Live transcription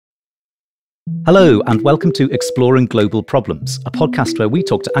Hello, and welcome to Exploring Global Problems, a podcast where we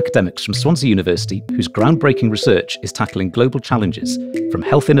talk to academics from Swansea University whose groundbreaking research is tackling global challenges, from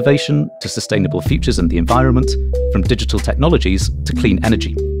health innovation to sustainable futures and the environment, from digital technologies to clean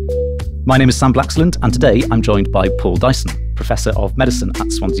energy. My name is Sam Blaxland, and today I'm joined by PauL Dyson, Professor of Medicine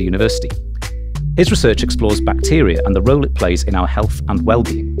at Swansea University. His research explores bacteria and the role it plays in our health and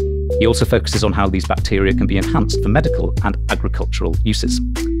well-being. He also focuses on how these bacteria can be enhanced for medical and agricultural uses.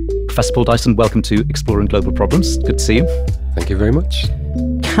 Professor PauL Dyson, welcome to Exploring Global Problems. Good to see you. Thank you very much.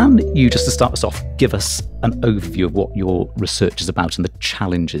 Can you, just to start us off, give us an overview of what your research is about and the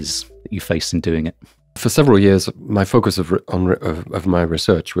challenges that you face in doing it? For several years, my focus of my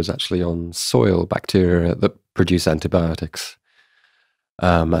research was actually on soil bacteria that produce antibiotics.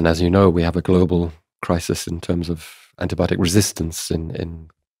 And as you know, we have a global crisis in terms of antibiotic resistance in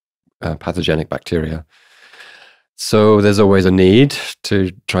pathogenic bacteria. So there's always a need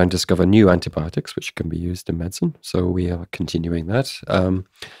to try and discover new antibiotics which can be used in medicine. So we are continuing that.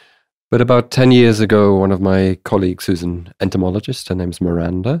 But about 10 years ago, one of my colleagues, who's an entomologist, her name's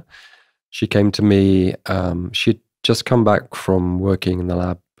Miranda, she came to me. She'd just come back from working in the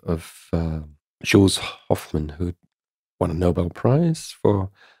lab of Jules Hofmann, who won a Nobel Prize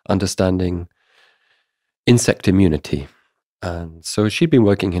for understanding insect immunity. And so she'd been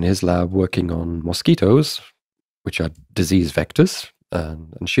working in his lab, working on mosquitoes, which are disease vectors.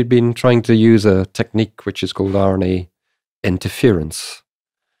 And she'd been trying to use a technique which is called RNA interference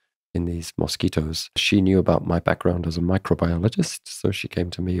in these mosquitoes. She knew about my background as a microbiologist, so she came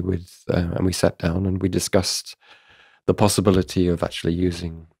to me with, and we sat down and we discussed the possibility of actually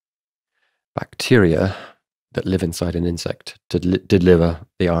using bacteria that live inside an insect to deliver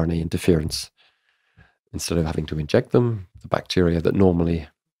the RNA interference. Instead of having to inject them, the bacteria that normally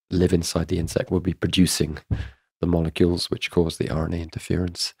live inside the insect will be producing the molecules which cause the RNA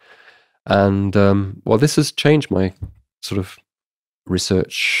interference. And this has changed my sort of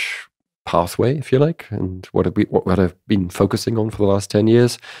research pathway, if you like, and what I've been focusing on for the last 10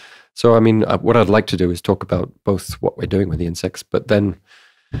 years. So, I mean, what I'd like to do is talk about both what we're doing with the insects, but then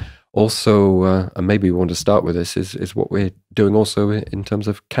also, and maybe we want to start with this, is what we're doing also in terms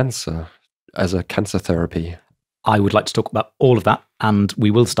of cancer, as a cancer therapy. I would like to talk about all of that, and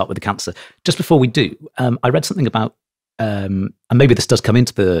we will start with the cancer. Just before we do, I read something about, and maybe this does come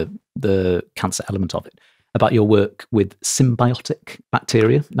into the cancer element of it, about your work with symbiotic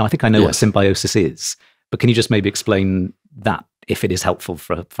bacteria. Now, I think I know what symbiosis is, but can you just maybe explain that, if it is helpful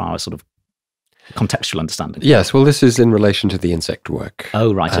for our sort of contextual understanding? Yes, well, this is in relation to the insect work.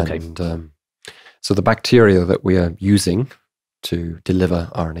 Oh, right, okay. And, so the bacteria that we are using to deliver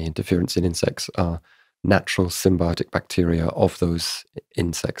RNA interference in insects are natural symbiotic bacteria of those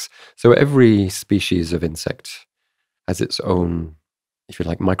insects. So every species of insect has its own, if you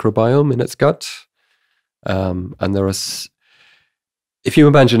like, microbiome in its gut. And there are, if you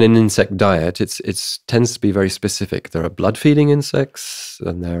imagine an insect diet, it tends to be very specific. There are blood-feeding insects,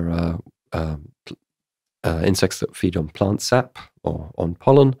 and there are insects that feed on plant sap or on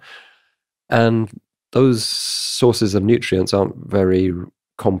pollen. And those sources of nutrients aren't very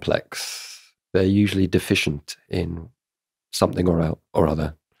complex. They're usually deficient in something or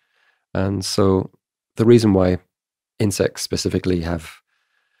other. And so the reason why insects specifically have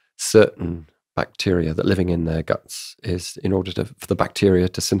certain bacteria that living in their guts is in order for the bacteria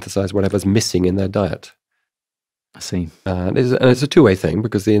to synthesize whatever's missing in their diet. I see. And it's a two-way thing,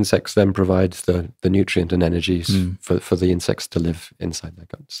 because the insects then provide the nutrient and energies for the insects to live inside their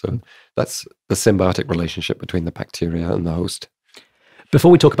guts. So that's the symbiotic relationship between the bacteria and the host.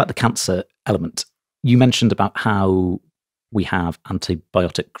 Before we talk about the cancer element, you mentioned about how we have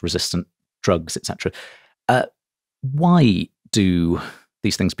antibiotic-resistant drugs, etc. Why do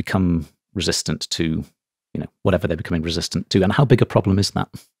these things become resistant to, whatever they're becoming resistant to, and how big a problem is that?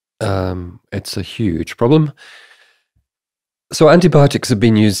 It's a huge problem. So antibiotics have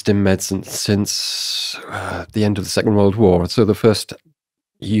been used in medicine since the end of the Second World War. So the first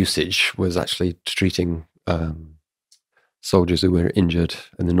usage was actually treating soldiers who were injured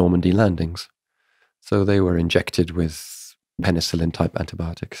in the Normandy landings. So they were injected with penicillin-type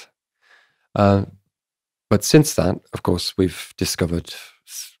antibiotics. But since that, of course, we've discovered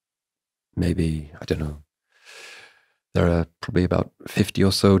maybe, I don't know, there are probably about 50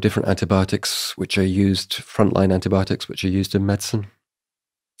 or so different antibiotics which are used, frontline antibiotics which are used in medicine.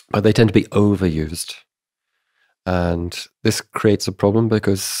 But they tend to be overused. And this creates a problem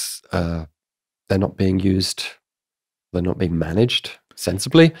because they're not being used, they're not being managed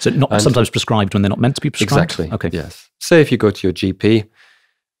sensibly. So not sometimes prescribed when they're not meant to be prescribed? Exactly, okay. Yes. Say if you go to your GP,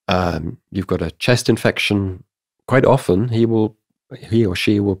 you've got a chest infection, quite often he will he or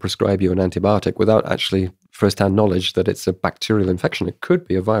she will prescribe you an antibiotic without actually first-hand knowledge that it's a bacterial infection. It could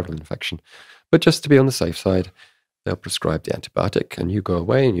be a viral infection. But just to be on the safe side, they'll prescribe the antibiotic and you go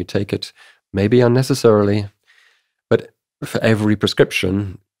away and you take it, maybe unnecessarily. But for every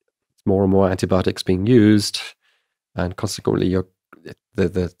prescription, more and more antibiotics being used, and consequently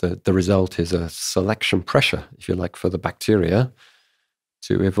the result is a selection pressure, if you like, for the bacteria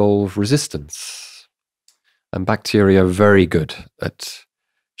to evolve resistance. And bacteria are very good at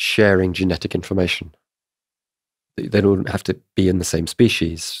sharing genetic information. They don't have to be in the same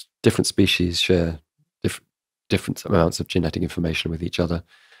species. Different species share different amounts of genetic information with each other.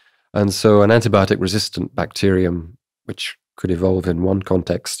 And so an antibiotic-resistant bacterium, which could evolve in one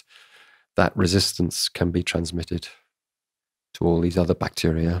context, that resistance can be transmitted to all these other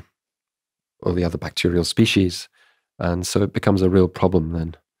bacteria, all the other bacterial species. And so it becomes a real problem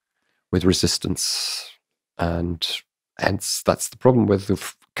then with resistance. And hence, that's the problem with the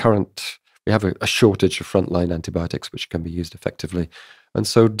current, we have a shortage of frontline antibiotics which can be used effectively. And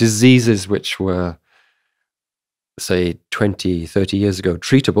so diseases which were, say, 20, 30 years ago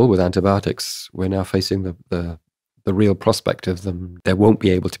treatable with antibiotics, we're now facing the real prospect of them. They won't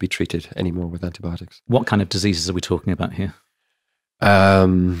be able to be treated anymore with antibiotics. What kind of diseases are we talking about here?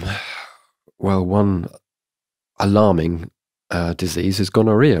 Well, one alarming disease is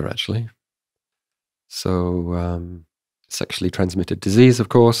gonorrhea, actually. So sexually transmitted disease, of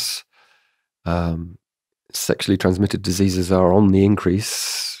course. Sexually transmitted diseases are on the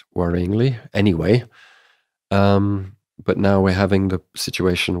increase, worryingly, anyway. But now we're having the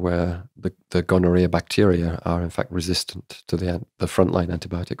situation where the gonorrhea bacteria are in fact resistant to the frontline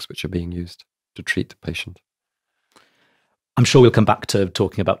antibiotics which are being used to treat the patient. I'm sure we'll come back to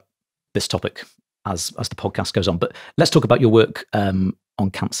talking about this topic as the podcast goes on, but let's talk about your work on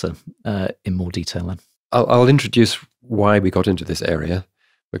cancer in more detail then. I'll introduce why we got into this area,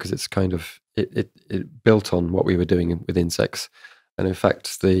 because it's kind of, it built on what we were doing with insects. And in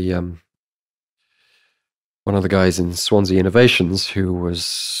fact, one of the guys in Swansea Innovations who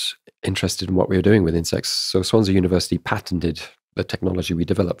was interested in what we were doing with insects, so Swansea University patented the technology we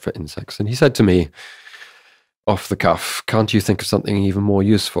developed for insects. And he said to me, off the cuff, can't you think of something even more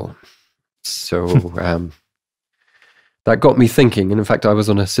useful? So that got me thinking. And in fact, I was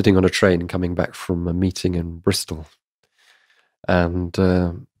sitting on a train coming back from a meeting in Bristol. And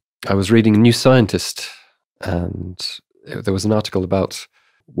I was reading New Scientist, and there was an article about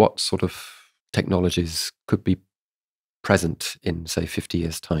what sort of technologies could be present in, say, 50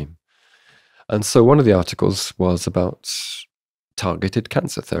 years' time. And so one of the articles was about targeted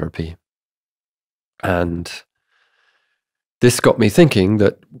cancer therapy. And this got me thinking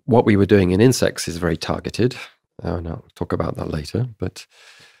that what we were doing in insects is very targeted. And I'll talk about that later. But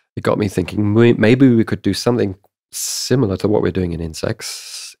it got me thinking maybe we could do something similar to what we're doing in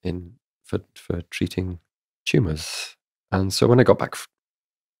insects for treating tumors. And so when I got back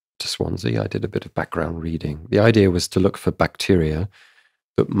to Swansea, I did a bit of background reading. The idea was to look for bacteria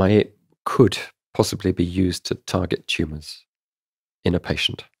that could possibly be used to target tumors in a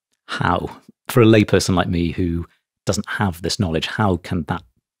patient. How? For a layperson like me who doesn't have this knowledge, how can that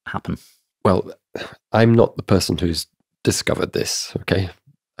happen? Well, I'm not the person who's discovered this, okay?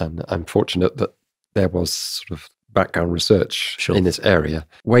 And I'm fortunate that there was sort of background research in this area.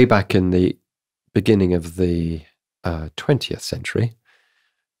 Way back in the beginning of the 20th century,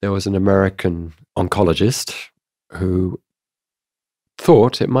 there was an American oncologist who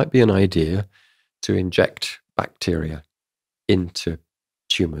thought it might be an idea to inject bacteria into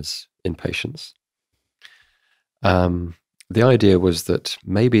tumors in patients. The idea was that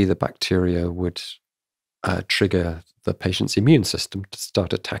maybe the bacteria would trigger the patient's immune system to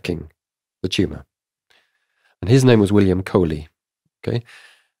start attacking the tumor. And his name was William Coley, okay?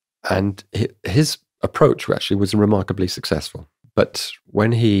 And his approach actually was remarkably successful. But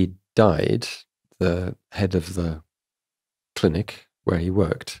when he died, the head of the clinic where he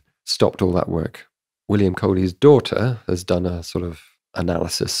worked stopped all that work. William Coley's daughter has done a sort of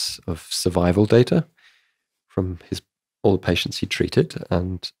analysis of survival data from all the patients he treated,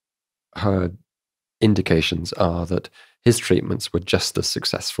 and her indications are that his treatments were just as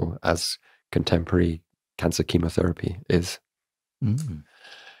successful as contemporary cancer chemotherapy is. Mm.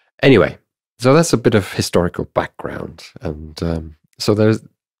 Anyway, so that's a bit of historical background. And so there's,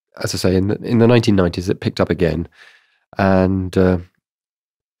 as I say, in the 1990s, it picked up again. And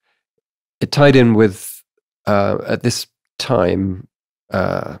it tied in with, at this time,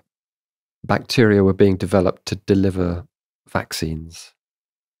 bacteria were being developed to deliver vaccines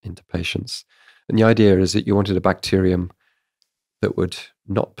into patients. And the idea is that you wanted a bacterium that would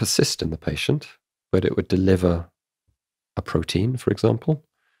not persist in the patient, but it would deliver a protein, for example,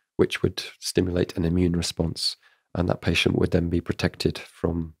 which would stimulate an immune response, and that patient would then be protected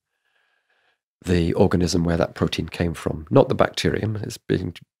from the organism where that protein came from, not the bacterium. It's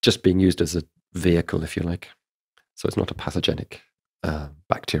just being used as a vehicle, if you like. So it's not a pathogenic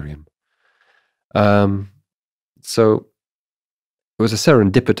bacterium. So it was a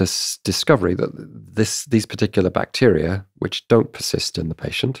serendipitous discovery that these particular bacteria, which don't persist in the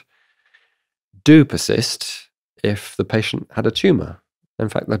patient, do persist if the patient had a tumor. In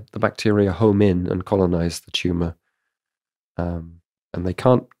fact, the bacteria home in and colonize the tumor, and they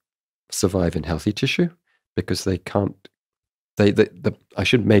can't survive in healthy tissue because they can't. I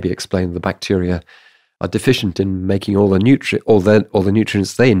should maybe explain, the bacteria are deficient in making all the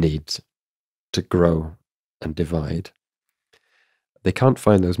nutrients they need to grow and divide. They can't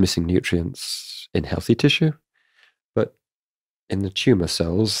find those missing nutrients in healthy tissue, but in the tumor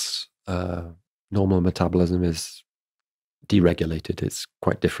cells, normal metabolism is deregulated. It's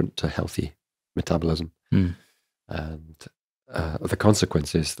quite different to healthy metabolism. And the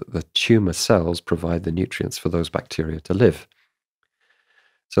consequence is that the tumor cells provide the nutrients for those bacteria to live.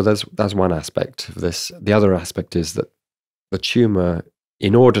 So that's one aspect of this. The other aspect is that the tumor,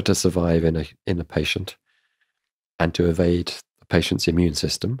 in order to survive in a patient and to evade the patient's immune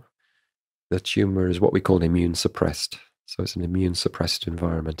system, the tumor is what we call immune suppressed. So it's an immune suppressed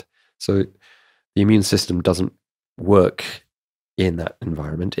environment. So the immune system doesn't work in that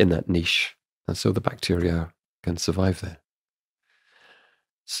environment, in that niche, and so the bacteria can survive there.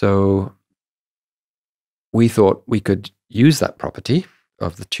 So we thought we could use that property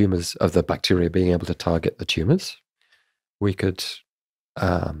of the tumors, of the bacteria being able to target the tumors. We could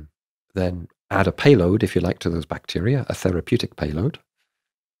then add a payload, if you like, to those bacteria, a therapeutic payload,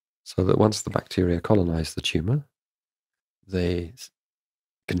 so that once the bacteria colonize the tumor, they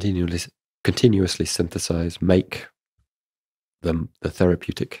continuously synthesize, make the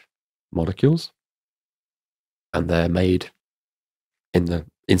therapeutic molecules, and they're made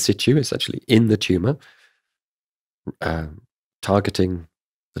in situ, essentially in the tumor, targeting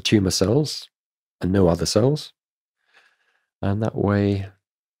the tumor cells and no other cells. And that way,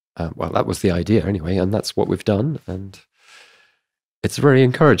 well, that was the idea anyway, and that's what we've done. And it's very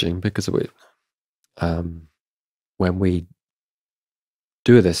encouraging because when we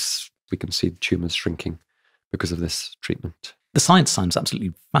do this, we can see the tumors shrinking because of this treatment. The science sounds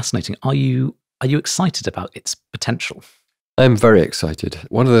absolutely fascinating. Are you excited about its potential? I'm very excited.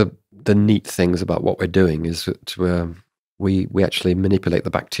 One of the neat things about what we're doing is that we actually manipulate the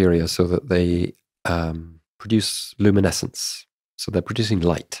bacteria so that they produce luminescence. So they're producing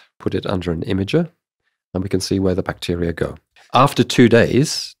light. Put it under an imager, and we can see where the bacteria go. After 2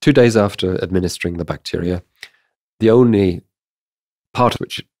 days, 2 days after administering the bacteria, the only part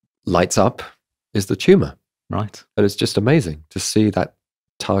which lights up is the tumor. Right. And it's just amazing to see that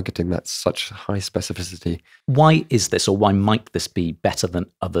targeting, that's such high specificity. Why is this, or why might this be better than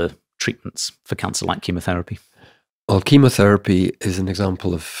other treatments for cancer, like chemotherapy? Well, chemotherapy is an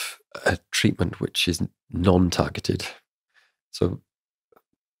example of a treatment which is non-targeted. So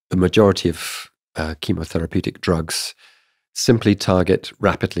the majority of chemotherapeutic drugs simply target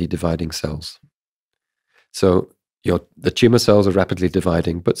rapidly dividing cells. So the tumor cells are rapidly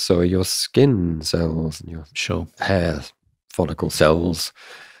dividing, but so are your skin cells and your hair follicle cells.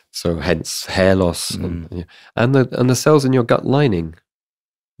 So hence hair loss and the cells in your gut lining,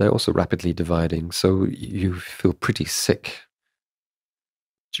 they're also rapidly dividing. So you feel pretty sick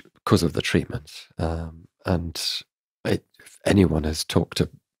because of the treatment. If anyone has talked to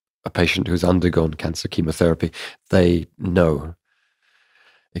a patient who's undergone cancer chemotherapy, they know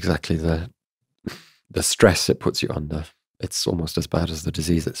exactly the stress it puts you under. It's almost as bad as the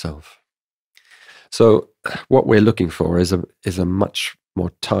disease itself. So what we're looking for is a much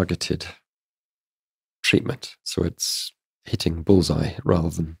more targeted treatment. So it's hitting bullseye rather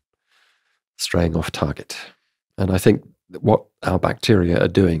than straying off target. And I think what our bacteria are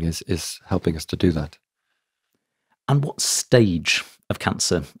doing is helping us to do that. And what stage of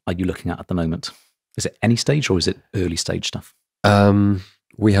cancer are you looking at the moment? Is it any stage, or is it early stage stuff?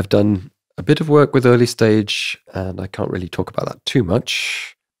 We have done a bit of work with early stage, and I can't really talk about that too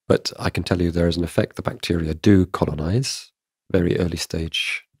much, but I can tell you there is an effect. The bacteria do colonize very early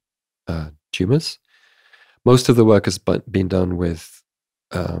stage tumors. Most of the work has been done with,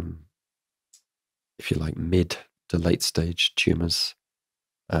 if you like, mid to late stage tumors,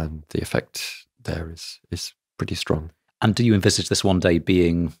 and the effect there is pretty strong. And do you envisage this one day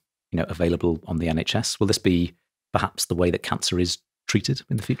being, available on the NHS? Will this be perhaps the way that cancer is treated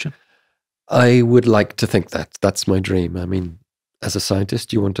in the future? I would like to think that. That's my dream. I mean, as a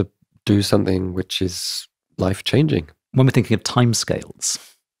scientist, you want to do something which is life-changing. When we're thinking of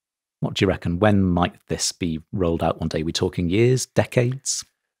timescales, what do you reckon? When might this be rolled out one day? Are we talking years, decades?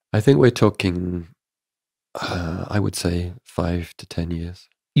 I think we're talking, I would say, 5 to 10 years.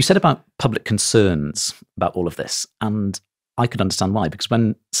 You said about public concerns about all of this, and I could understand why, because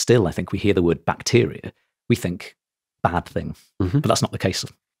when still I think we hear the word bacteria, we think bad thing. But that's not the case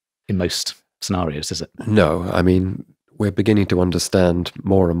in most scenarios, is it? No, I mean, we're beginning to understand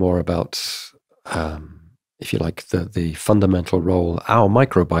more and more about, if you like, the fundamental role our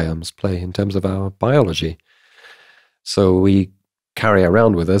microbiomes play in terms of our biology. So we carry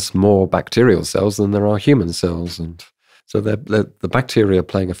around with us more bacterial cells than there are human cells. And so the bacteria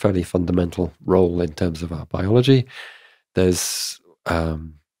playing a fairly fundamental role in terms of our biology. There's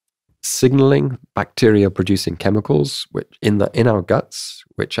signaling, bacteria producing chemicals which in our guts,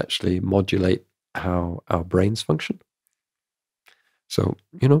 which actually modulate how our brains function. So,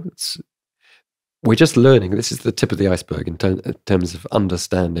 we're just learning. This is the tip of the iceberg in terms of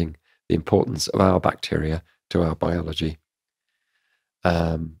understanding the importance of our bacteria to our biology.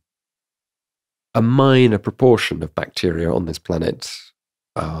 A minor proportion of bacteria on this planet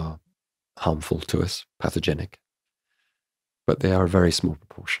are harmful to us, pathogenic, but they are a very small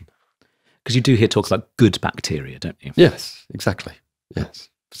proportion. Because you do hear talk about good bacteria, don't you? Yes, exactly. Yes.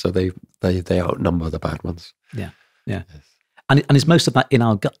 So they outnumber the bad ones. Yeah. Yes. And is most of that in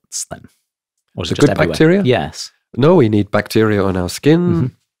our guts then? Or is it The just good everywhere? bacteria? Yes. No, we need bacteria on our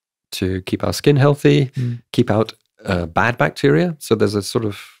skin to keep our skin healthy, keep out bad bacteria. So there's a sort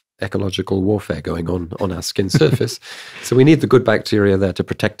of ecological warfare going on our skin surface. So we need the good bacteria there to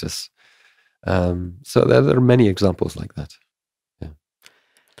protect us. So there are many examples like that. Yeah.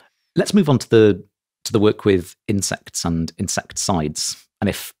 Let's move on to the work with insects and insecticides. And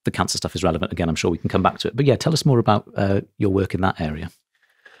if the cancer stuff is relevant, again, I'm sure we can come back to it. But yeah, tell us more about your work in that area.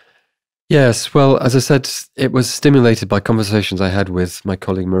 Yes, well, as I said, it was stimulated by conversations I had with my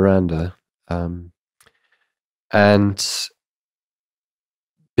colleague Miranda. And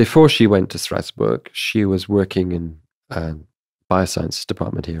before she went to Strasbourg, she was working in a bioscience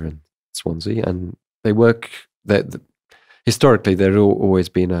department here in Swansea. And they work, historically, there had always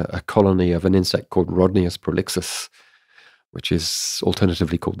been a colony of an insect called Rhodnius prolixus, which is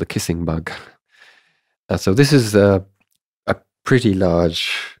alternatively called the kissing bug. So this is a pretty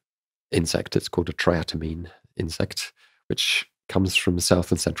large insect. It's called a triatomine insect, which comes from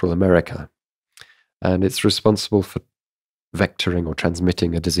South and Central America. And it's responsible for vectoring or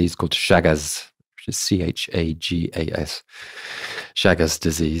transmitting a disease called Chagas, which is Chagas, Chagas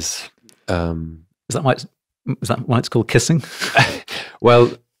disease. Is that why it's called kissing?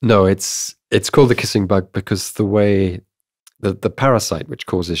 Well, no, it's called the kissing bug because the way the parasite which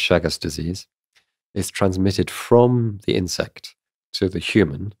causes Chagas disease is transmitted from the insect to the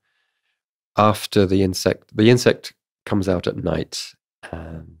human after the insect comes out at night,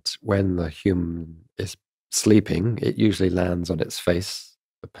 and when the human is sleeping, it usually lands on its face,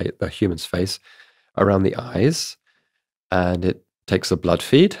 the human's face, around the eyes, and it takes a blood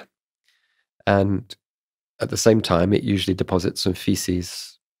feed, and at the same time, it usually deposits some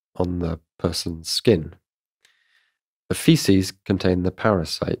feces on the person's skin. The feces contain the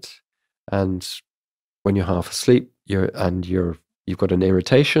parasite, and when you're half asleep, you've got an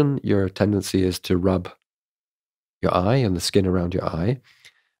irritation, your tendency is to rub your eye and the skin around your eye,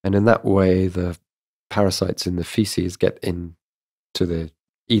 and in that way, the parasites in the feces get into the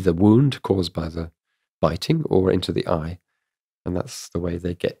either wound caused by the biting or into the eye, and that's the way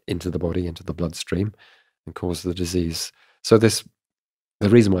they get into the body, into the bloodstream, and cause the disease. So the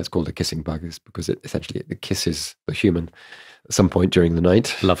reason why it's called a kissing bug is because it essentially kisses the human at some point during the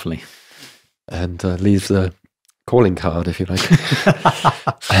night. Lovely. And leaves the calling card, if you like.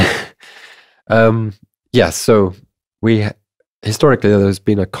 So historically there's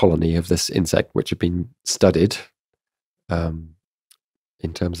been a colony of this insect which had been studied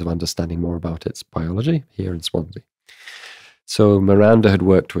in terms of understanding more about its biology here in Swansea. So Miranda had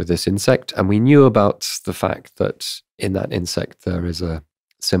worked with this insect, and we knew about the fact that in that insect there is a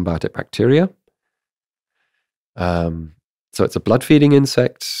symbiotic bacteria. So it's a blood-feeding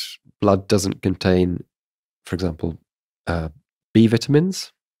insect. Blood doesn't contain, for example, B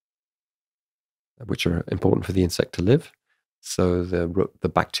vitamins, which are important for the insect to live. So the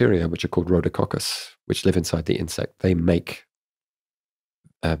bacteria, which are called Rhodococcus, which live inside the insect, they make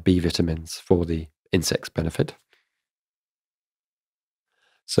B vitamins for the insect's benefit.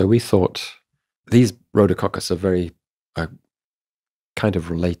 So we thought these Rhodococcus are very kind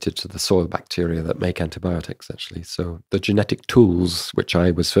of related to the soil bacteria that make antibiotics, actually. So the genetic tools which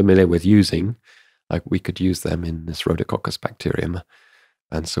I was familiar with using, we could use them in this Rhodococcus bacterium.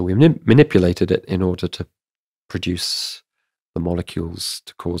 And so we manipulated it in order to produce the molecules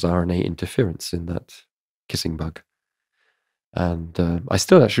to cause RNA interference in that kissing bug. And I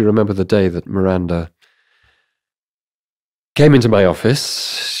still actually remember the day that Miranda came into my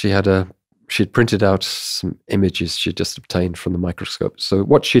office. She'd printed out some images she'd just obtained from the microscope. So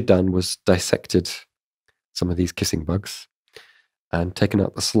what she'd done was dissected some of these kissing bugs and taken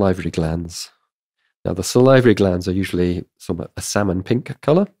out the salivary glands. Now, the salivary glands are usually somewhat a salmon pink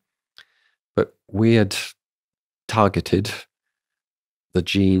color, but we had targeted the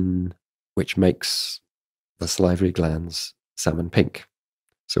gene which makes the salivary glands salmon pink.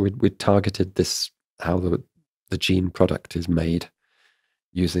 So we targeted this, how the gene product is made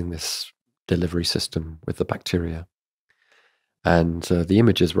using this delivery system with the bacteria. And the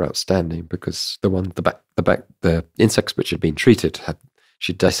images were outstanding because the insects which had been treated,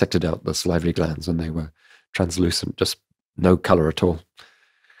 she dissected out the salivary glands and they were translucent, just no color at all.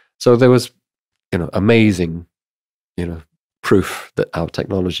 So there was, amazing, proof that our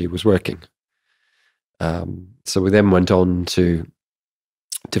technology was working. So we then went on to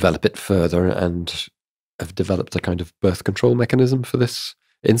develop it further and have developed a kind of birth control mechanism for this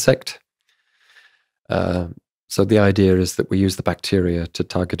insect. So the idea is that we use the bacteria to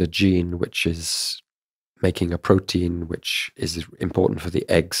target a gene which is making a protein which is important for the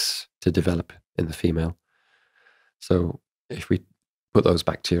eggs to develop in the female. So if we put those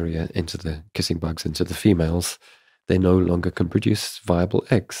bacteria into the kissing bugs, into the females, they no longer can produce viable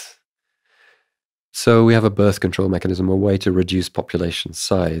eggs. So we have a birth control mechanism, a way to reduce population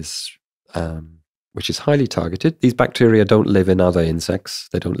size, which is highly targeted. These bacteria don't live in other insects.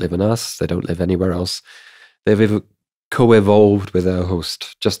 They don't live in us. They don't live anywhere else. They've co-evolved with our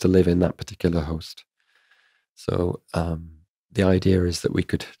host just to live in that particular host. So the idea is that we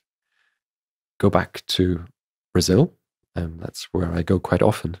could go back to Brazil, and that's where I go quite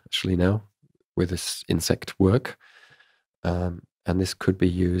often actually now with this insect work. And this could be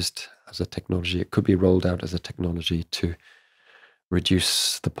used as a technology. It could be rolled out as a technology to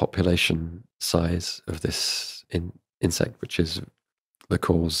reduce the population size of this insect, which is the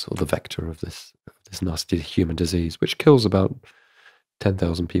cause or the vector of this nasty human disease, which kills about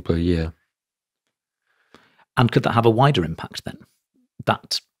 10,000 people a year. And could that have a wider impact then?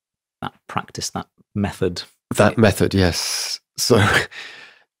 That practice, that method? That method, yes. So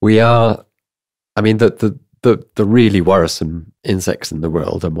we are, the really worrisome insects in the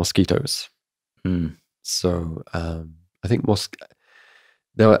world are mosquitoes. So I think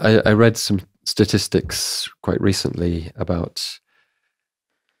I read some statistics quite recently about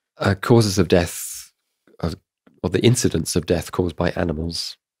causes of death, or the incidence of death caused by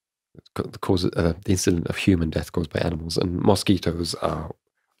animals, the incident of human death caused by animals, and mosquitoes are,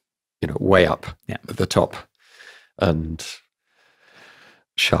 way up at the top, and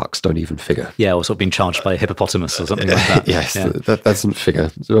sharks don't even figure. Yeah, or sort of being charged by a hippopotamus or something like that. Yes, that doesn't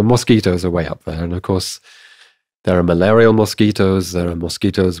figure. So mosquitoes are way up there, and of course, there are malarial mosquitoes. There are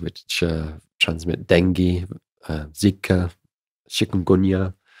mosquitoes which transmit dengue, zika,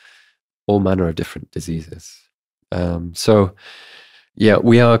 chikungunya, all manner of different diseases.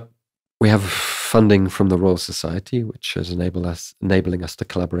 We have funding from the Royal Society, which is enabling us to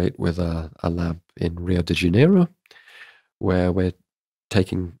collaborate with a lab in Rio de Janeiro, where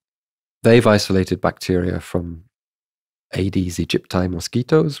they've isolated bacteria from Aedes aegypti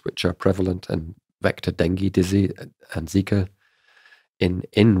mosquitoes, which are prevalent and vector dengue disease and Zika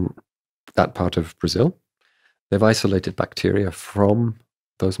in that part of Brazil. They've isolated bacteria from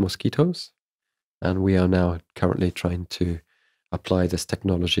those mosquitoes, and we are now currently trying to apply this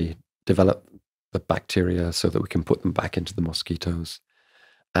technology, develop the bacteria so that we can put them back into the mosquitoes.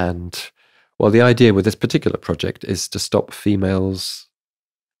 And the idea with this particular project is to stop females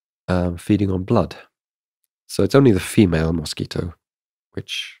feeding on blood. So it's only the female mosquito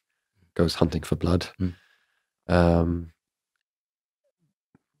which goes hunting for blood.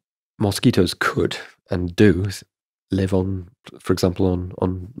 Mosquitoes could and do live on, for example,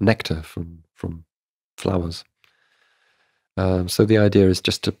 on nectar from flowers. So the idea is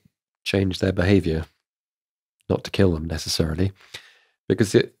just to change their behavior, not to kill them necessarily,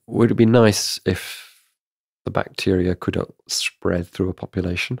 because it would be nice if the bacteria could spread through a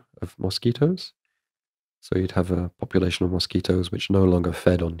population of mosquitoes. So you'd have a population of mosquitoes which no longer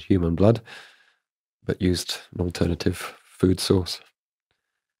fed on human blood, but used an alternative food source.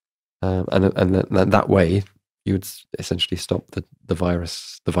 And that way, you would essentially stop the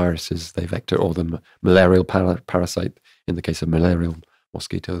viruses they vector, or the malarial parasite, in the case of malarial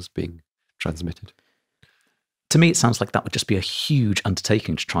mosquitoes, being transmitted. To me, it sounds like that would just be a huge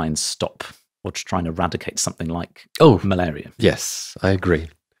undertaking to try and stop or to try and eradicate something like malaria. Yes, I agree.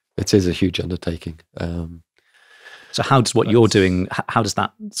 It is a huge undertaking. So how does what you're doing, how does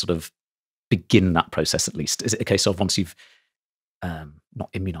that sort of begin that process at least? Is it a case of once you've, not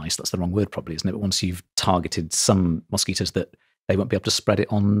immunized, that's the wrong word probably, isn't it? But once you've targeted some mosquitoes that they won't be able to spread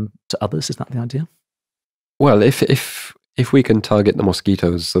it on to others, is that the idea? Well, if we can target the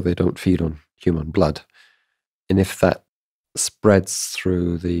mosquitoes so they don't feed on human blood, and if that spreads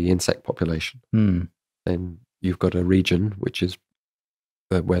through the insect population, then you've got a region which is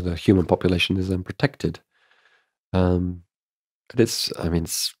where the human population is then protected.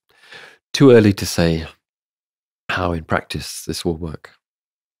 It's too early to say how in practice this will work.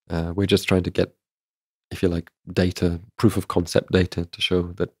 We're just trying to get, if you like, data, proof of concept data to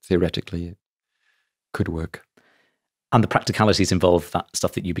show that theoretically it could work. And the practicalities involve that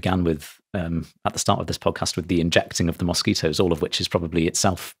stuff that you began with at the start of this podcast, with the injecting of the mosquitoes, all of which is probably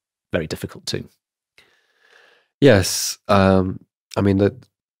itself very difficult too. Yes. The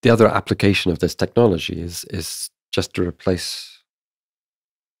other application of this technology is just to replace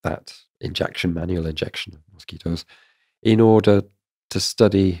that manual injection of mosquitoes, in order to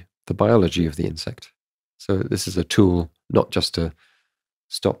study the biology of the insect. So this is a tool not just to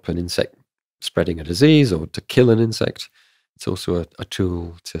stop an insect spreading a disease or to kill an insect. It's also a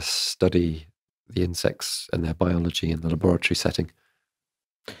tool to study the insects and their biology in the laboratory setting.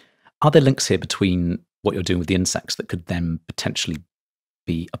 Are there links here between what you're doing with the insects that could then potentially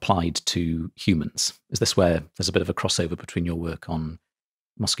be applied to humans? Is this where there's a bit of a crossover between your work on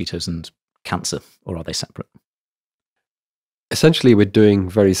mosquitoes and cancer, or are they separate? Essentially, we're doing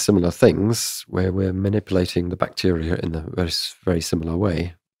very similar things where we're manipulating the bacteria in a very, very similar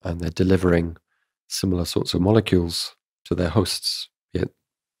way, and they're delivering similar sorts of molecules to their hosts, be it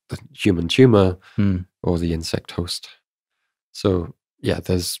the human tumor or the insect host. So, yeah,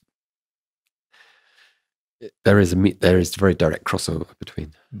 there is very direct crossover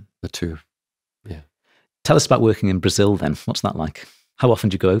between the two. Yeah. Tell us about working in Brazil then. What's that like? How often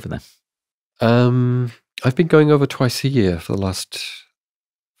do you go over there? I've been going over twice a year for the last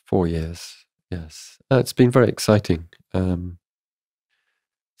 4 years. Yes. It's been very exciting.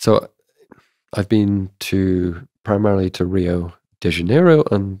 So I've been primarily to Rio de Janeiro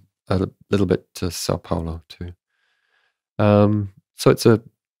and a little bit to Sao Paulo too. So it's a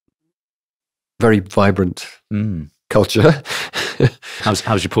very vibrant culture.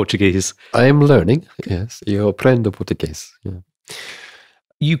 How's your Portuguese? I am learning, yes. Eu aprendo português. Yeah.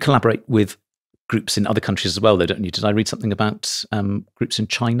 You collaborate with groups in other countries as well, though, don't you? Did I read something about groups in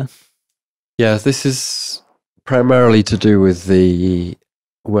China? Yeah, this is primarily to do with the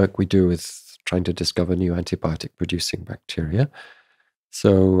work we do with trying to discover new antibiotic-producing bacteria.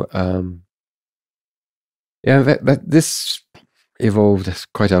 So, this evolved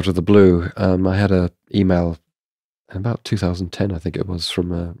quite out of the blue. I had an email in about 2010, I think it was,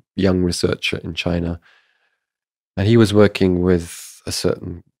 from a young researcher in China. And he was working with a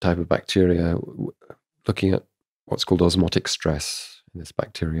certain type of bacteria, looking at what's called osmotic stress in this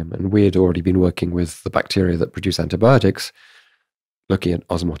bacterium. And we had already been working with the bacteria that produce antibiotics, looking at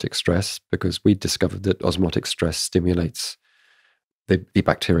osmotic stress, because we discovered that osmotic stress stimulates the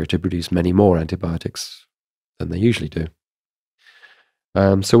bacteria to produce many more antibiotics than they usually do.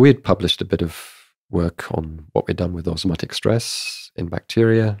 So we had published a bit of work on what we'd done with osmotic stress in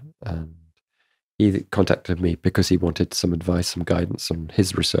bacteria, and he contacted me because he wanted some advice, some guidance on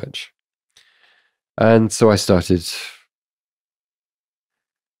his research. And so I started,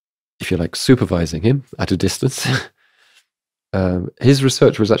 if you like, supervising him at a distance. His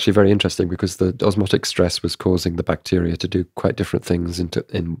research was actually very interesting because the osmotic stress was causing the bacteria to do quite different things in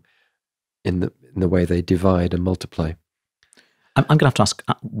the way they divide and multiply. I'm going to have to ask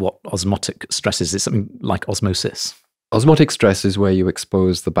what osmotic stress is. Is it something like osmosis? Osmotic stress is where you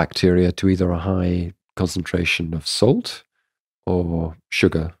expose the bacteria to either a high concentration of salt or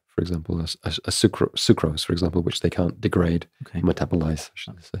sugar, for example, a sucrose, for example, which they can't degrade, metabolize, I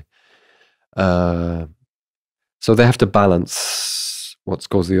should say. So they have to balance what's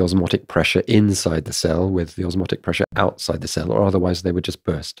called the osmotic pressure inside the cell with the osmotic pressure outside the cell, or otherwise they would just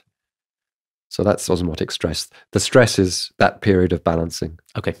burst. So that's osmotic stress. The stress is that period of balancing.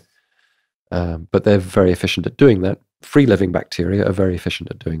 Okay. But they're very efficient at doing that. Free-living bacteria are very efficient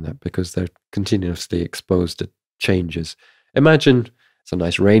at doing that because they're continuously exposed to changes. Imagine it's a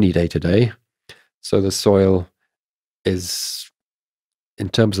nice rainy day today. So the soil is, in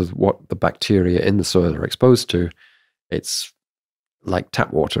terms of what the bacteria in the soil are exposed to, it's like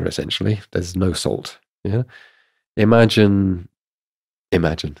tap water, essentially. There's no salt. Yeah. Imagine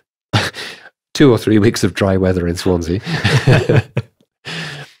 2 or 3 weeks of dry weather in Swansea.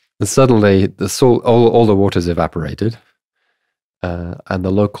 And suddenly the salt, all the water's evaporated, and the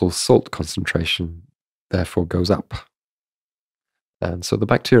local salt concentration therefore goes up. And so the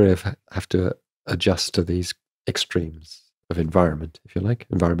bacteria have to adjust to these extremes of environment, if you like,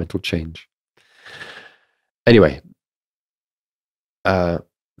 environmental change. Anyway, the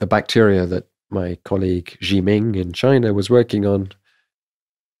bacteria that my colleague Jiming in China was working on,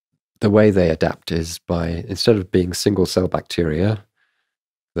 the way they adapt is by, instead of being single-cell bacteria,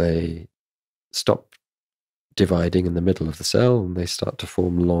 they stop dividing in the middle of the cell and they start to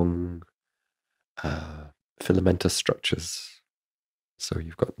form long filamentous structures. So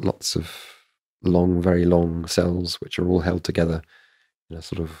you've got lots of long, very long cells which are all held together in a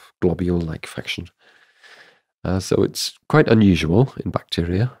sort of globule-like fashion. So it's quite unusual in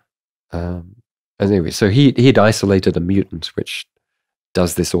bacteria. Anyway, so he'd isolated a mutant which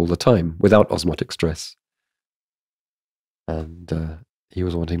does this all the time without osmotic stress. And he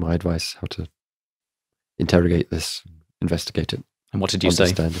was wanting my advice how to interrogate this, investigate it. And what did you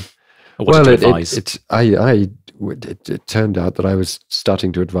say? Or what did you advise? It turned out that I was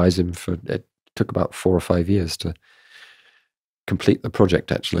starting to advise him it took about 4 or 5 years to complete the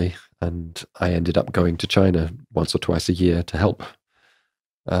project, actually. And I ended up going to China once or twice a year to help.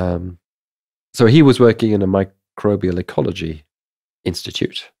 So he was working in a microbial ecology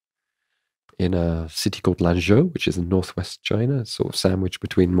institute in a city called Lanzhou, which is in northwest China, sort of sandwiched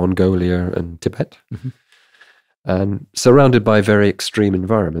between Mongolia and Tibet. Mm-hmm. And surrounded by very extreme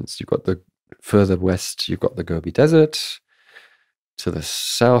environments. You've got the further west, you've got the Gobi Desert. To the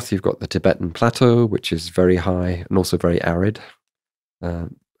south, you've got the Tibetan Plateau, which is very high and also very arid,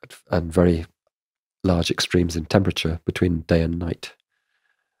 and very large extremes in temperature between day and night.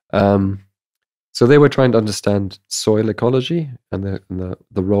 So they were trying to understand soil ecology and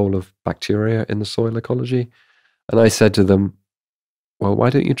the role of bacteria in the soil ecology. And I said to them, well,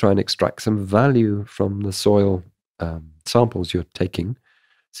 why don't you try and extract some value from the soil samples you're taking?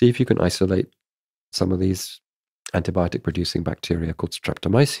 See if you can isolate some of these antibiotic-producing bacteria called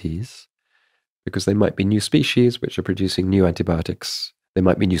Streptomyces, because they might be new species which are producing new antibiotics. They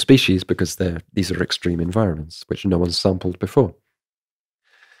might be new species because these are extreme environments which no one's sampled before.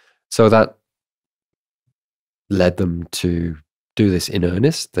 So that led them to do this in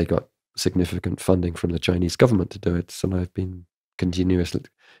earnest. They got significant funding from the Chinese government to do it, so I've been continuing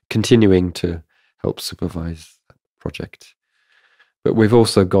to help supervise that project. But we've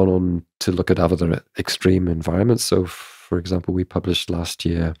also gone on to look at other extreme environments. So, for example, we published last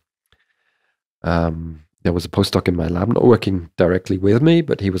year, there was a postdoc in my lab, not working directly with me,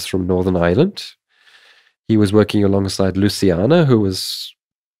 but he was from Northern Ireland. He was working alongside Luciana, who was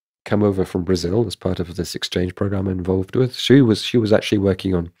come over from Brazil as part of this exchange program I'm involved with. She was actually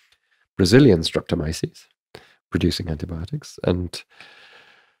working on Brazilian Streptomyces, producing antibiotics. And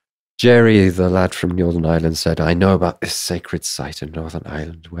Jerry, the lad from Northern Ireland, said, I know about this sacred site in Northern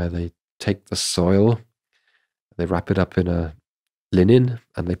Ireland where they take the soil, they wrap it up in a linen,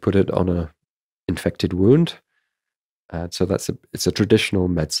 and they put it on a infected wound. So it's a traditional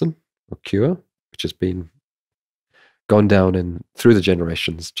medicine or cure, which has been gone down through the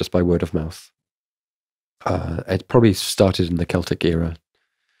generations just by word of mouth. It probably started in the Celtic era.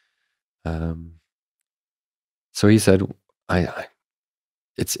 So he said,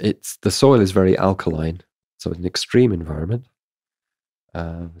 it's the soil is very alkaline, so it's an extreme environment.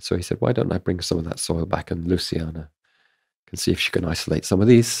 So he said, why don't I bring some of that soil back, and Luciana can see if she can isolate some of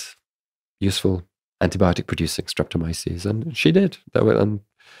these useful antibiotic-producing Streptomyces, and she did.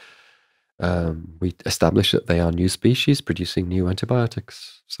 We established that they are new species producing new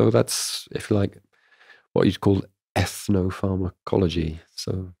antibiotics. So that's, if you like, what you'd call ethnopharmacology.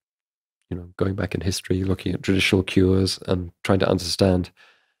 So, going back in history, looking at traditional cures and trying to understand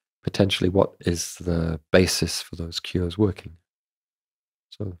potentially what is the basis for those cures working.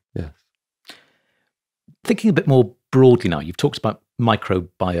 So, yeah. Thinking a bit more broadly now, you've talked about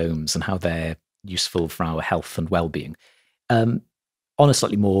microbiomes and how they're useful for our health and well-being. On a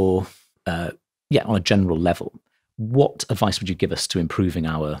slightly more, on a general level, what advice would you give us to improving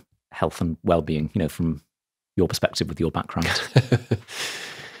our health and well-being, from your perspective with your background?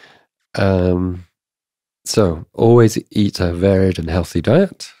 So always eat a varied and healthy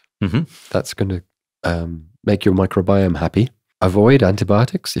diet. Mm-hmm. That's going to make your microbiome happy. Avoid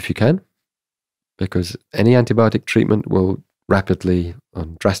antibiotics if you can, because any antibiotic treatment will rapidly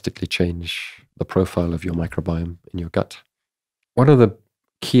and drastically change the profile of your microbiome in your gut. One of the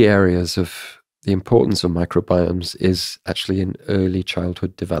key areas of the importance of microbiomes is actually in early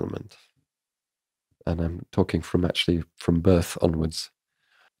childhood development. And I'm talking from birth onwards.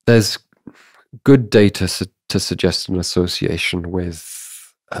 There's good data to suggest an association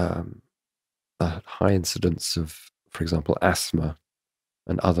with a high incidence of, for example, asthma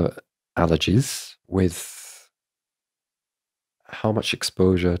and other allergies with how much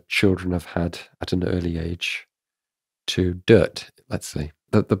exposure children have had at an early age to dirt, let's say.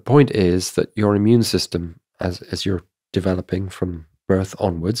 The point is that your immune system, as you're developing from birth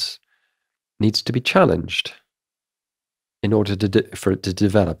onwards, needs to be challenged in order for it to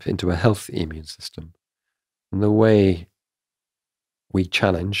develop into a healthy immune system. And the way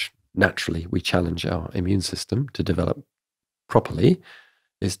naturally we challenge our immune system to develop properly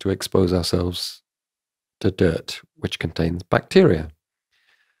is to expose ourselves to dirt, which contains bacteria.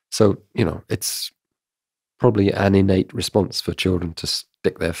 So, it's probably an innate response for children to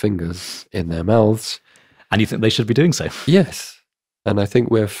stick their fingers in their mouths. And you think they should be doing so? Yes. And I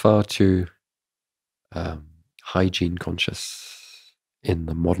think we're far too hygiene conscious in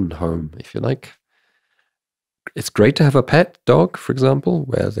the modern home, if you like. It's great to have a pet dog, for example,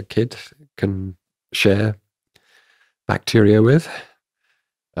 where the kid can share bacteria with,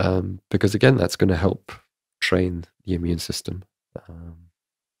 because again, that's going to help train the immune system.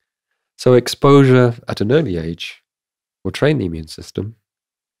 So exposure at an early age will train the immune system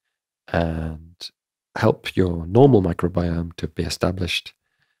and help your normal microbiome to be established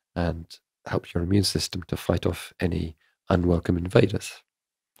and help your immune system to fight off any unwelcome invaders.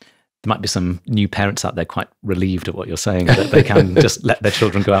 There might be some new parents out there quite relieved at what you're saying, that they can just let their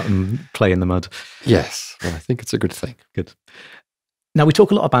children go out and play in the mud. Yes, well, I think it's a good thing. Good. Now, we talk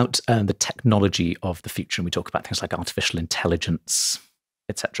a lot about the technology of the future, and we talk about things like artificial intelligence,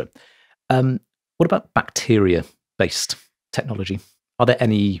 etc. What about bacteria-based technology? Are there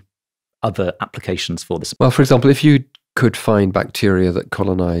any other applications for this? Well, for example, if you could find bacteria that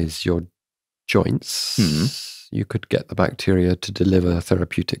colonize your joints, you could get the bacteria to deliver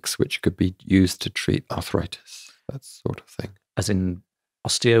therapeutics which could be used to treat arthritis, that sort of thing. As in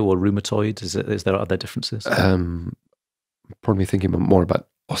osteo or rheumatoid? Is there other differences? Probably thinking more about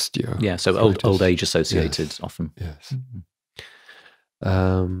osteo. Yeah, so old age associated often. Yes.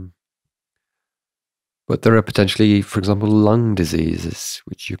 But there are potentially, for example, lung diseases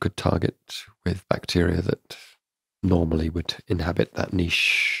which you could target with bacteria that normally would inhabit that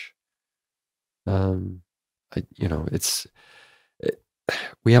niche.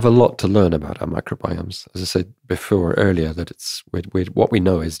 We have a lot to learn about our microbiomes. As I said before earlier, that what we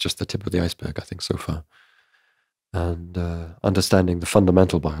know is just the tip of the iceberg, I think, so far. And understanding the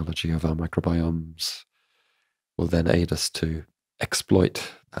fundamental biology of our microbiomes will then aid us to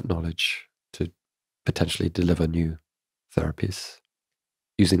exploit that knowledge to potentially deliver new therapies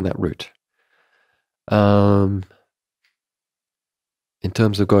using that route. In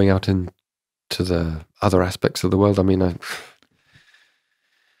terms of going out into the other aspects of the world, I mean,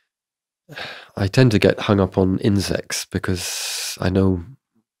 I tend to get hung up on insects because I know,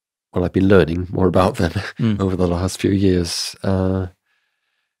 well, I've been learning more about them over the last few years. And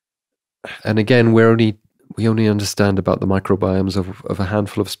again, we only understand about the microbiomes of a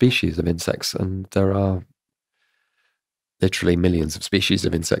handful of species of insects, and there are literally millions of species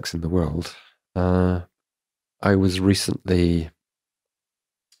of insects in the world. I was recently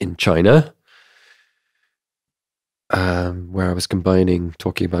in China, where I was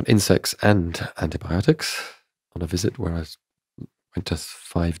talking about insects and antibiotics on a visit where I went to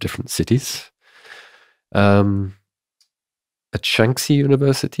 5 different cities. At Swansea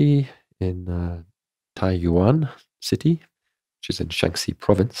University in Taiyuan City, which is in Swansea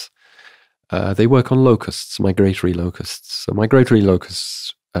province, they work on locusts, migratory locusts. So migratory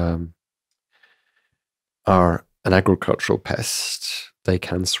locusts are an agricultural pest. They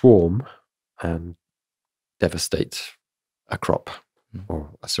can swarm and devastate a crop or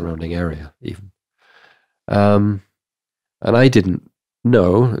a surrounding area even. And I didn't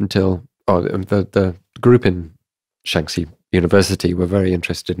know until the group in Swansea University were very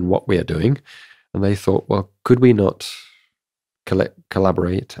interested in what we are doing. And they thought, well, could we not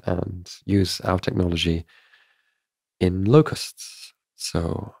collaborate and use our technology in locusts?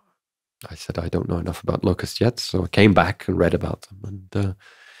 So I said, I don't know enough about locusts yet. So I came back and read about them. And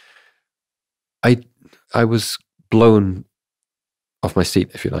I was blown off my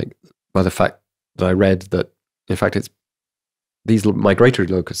seat, if you like, by the fact that I read that, in fact, these migratory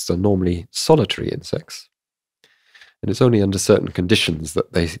locusts are normally solitary insects. And it's only under certain conditions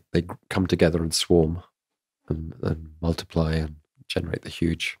that they come together and swarm and multiply and generate the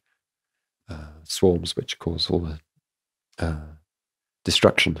huge swarms which cause all the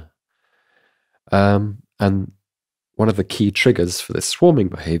destruction. And one of the key triggers for this swarming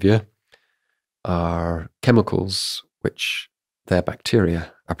behavior are chemicals which their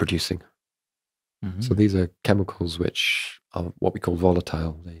bacteria are producing. Mm-hmm. So these are chemicals which are what we call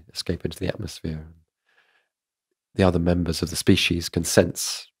volatile. They escape into the atmosphere. The other members of the species can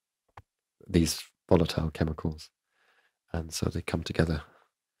sense these volatile chemicals. And so they come together.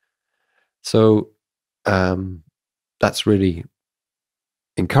 So that's really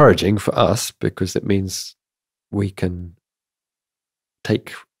encouraging for us, because it means we can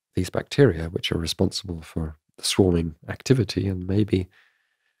take these bacteria, which are responsible for the swarming activity, and maybe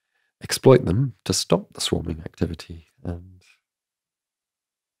exploit them to stop the swarming activity and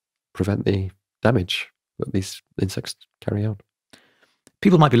prevent the damage that these insects carry out.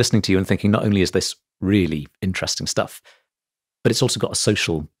 People might be listening to you and thinking, not only is this really interesting stuff, but it's also got a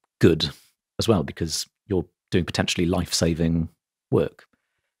social good as well, because you're doing potentially life-saving work.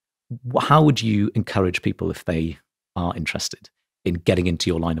 How would you encourage people, if they are interested, in getting into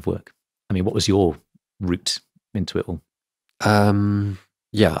your line of work? I mean, what was your route into it all?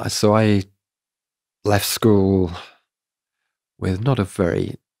 Yeah, so I left school with not a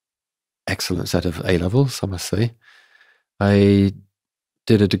very excellent set of A-levels, I must say. I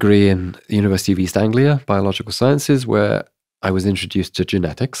did a degree in the University of East Anglia, Biological Sciences, where I was introduced to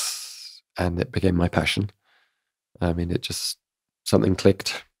genetics, and it became my passion. I mean, it just, something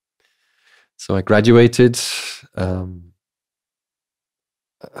clicked. So I graduated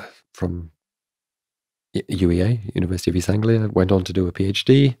from UEA, University of East Anglia, went on to do a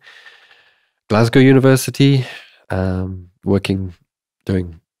PhD, Glasgow University, doing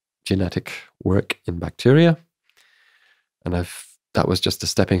genetic work in bacteria. And that was just a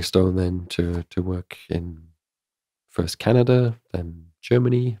stepping stone then to work in first Canada, then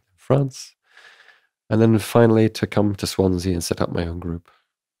Germany, France, and then finally to come to Swansea and set up my own group.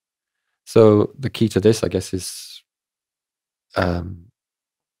 So the key to this, I guess, is for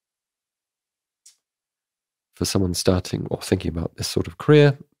someone starting or thinking about this sort of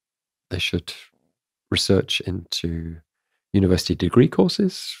career, they should research into university degree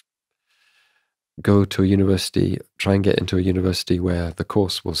courses, go to a university, try and get into a university where the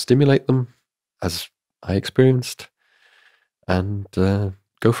course will stimulate them, as I experienced, and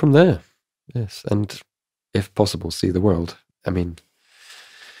go from there. Yes, and if possible, see the world. I mean,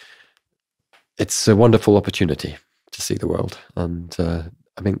 it's a wonderful opportunity to see the world. And I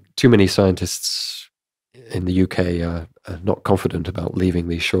think too many scientists in the UK are not confident about leaving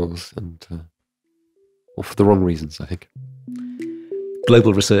these shores, and or for the wrong reasons, I think.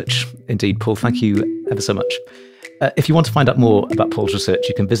 Global research, indeed. PauL, thank you ever so much. If you want to find out more about PauL's research,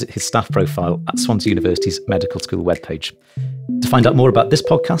 you can visit his staff profile at Swansea University's Medical School webpage. To find out more about this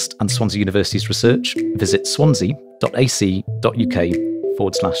podcast and Swansea University's research, visit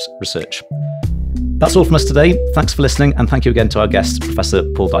swansea.ac.uk/research. That's all from us today. Thanks for listening, and thank you again to our guest, Professor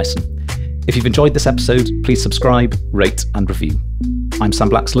PauL Dyson. If you've enjoyed this episode, please subscribe, rate and review. I'm Sam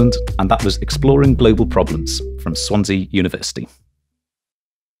Blaxland, and that was Exploring Global Problems from Swansea University.